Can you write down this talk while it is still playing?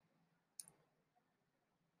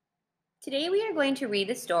Today we are going to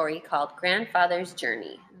read a story called Grandfather's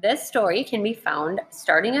Journey. This story can be found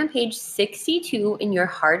starting on page 62 in your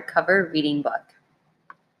hardcover reading book.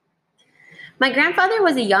 My grandfather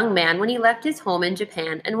was a young man when he left his home in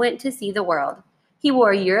Japan and went to see the world. He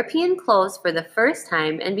wore European clothes for the first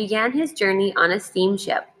time and began his journey on a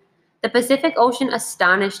steamship. The Pacific Ocean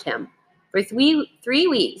astonished him. For three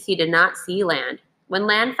weeks he did not see land. When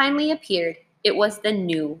land finally appeared, it was the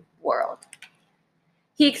New World.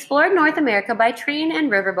 He explored North America by train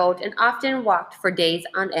and riverboat and often walked for days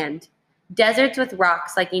on end. Deserts with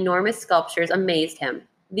rocks like enormous sculptures amazed him.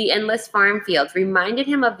 The endless farm fields reminded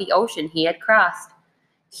him of the ocean he had crossed.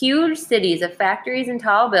 Huge cities of factories and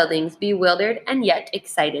tall buildings bewildered and yet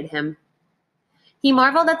excited him. He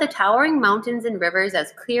marveled at the towering mountains and rivers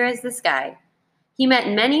as clear as the sky. He met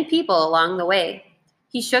many people along the way.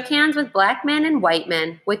 He shook hands with black men and white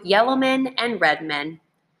men, with yellow men and red men.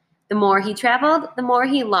 The more he traveled, the more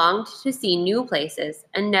he longed to see new places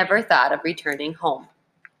and never thought of returning home.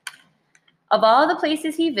 Of all the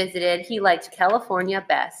places he visited, he liked California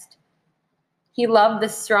best. He loved the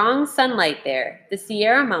strong sunlight there, the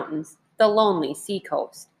Sierra Mountains, the lonely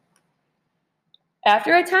seacoast.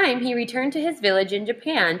 After a time, he returned to his village in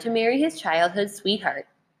Japan to marry his childhood sweetheart.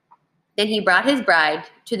 Then he brought his bride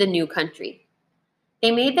to the new country.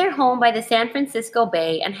 They made their home by the San Francisco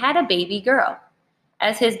Bay and had a baby girl.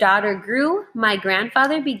 As his daughter grew, my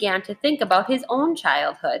grandfather began to think about his own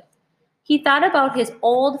childhood. He thought about his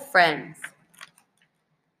old friends.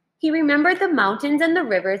 He remembered the mountains and the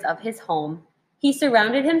rivers of his home. He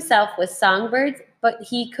surrounded himself with songbirds, but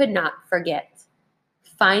he could not forget.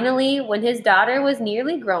 Finally, when his daughter was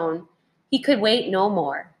nearly grown, he could wait no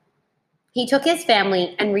more. He took his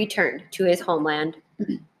family and returned to his homeland.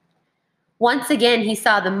 Once again, he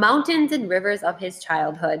saw the mountains and rivers of his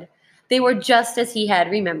childhood. They were just as he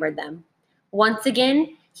had remembered them. Once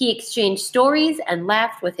again, he exchanged stories and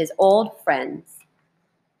laughed with his old friends.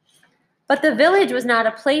 But the village was not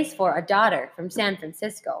a place for a daughter from San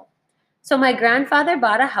Francisco. So my grandfather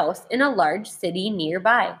bought a house in a large city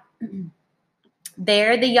nearby.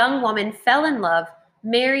 There, the young woman fell in love,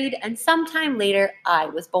 married, and sometime later, I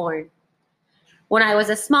was born. When I was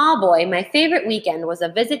a small boy, my favorite weekend was a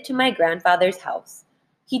visit to my grandfather's house.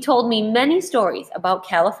 He told me many stories about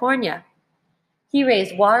California. He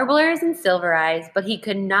raised warblers and silver eyes, but he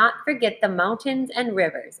could not forget the mountains and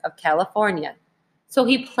rivers of California. So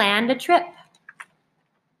he planned a trip.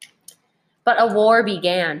 But a war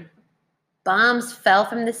began. Bombs fell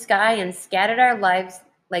from the sky and scattered our lives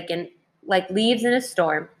like leaves in a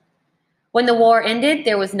storm. When the war ended,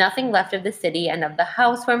 there was nothing left of the city and of the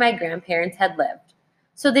house where my grandparents had lived.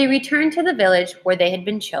 So they returned to the village where they had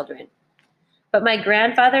been children. But my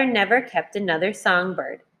grandfather never kept another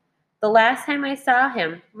songbird. The last time I saw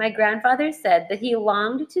him, my grandfather said that he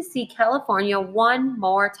longed to see California one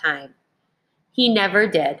more time. He never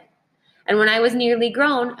did. And when I was nearly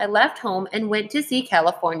grown, I left home and went to see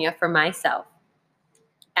California for myself.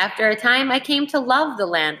 After a time, I came to love the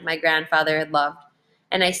land my grandfather had loved,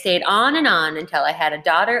 and I stayed on until I had a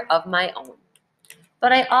daughter of my own.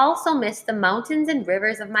 But I also missed the mountains and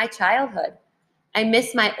rivers of my childhood. I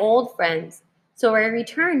miss my old friends. So I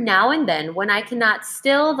return now and then when I cannot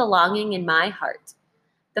still the longing in my heart.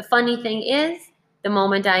 The funny thing is, the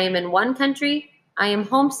moment I am in one country, I am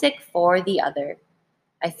homesick for the other.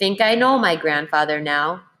 I think I know my grandfather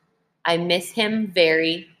now. I miss him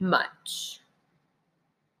very much.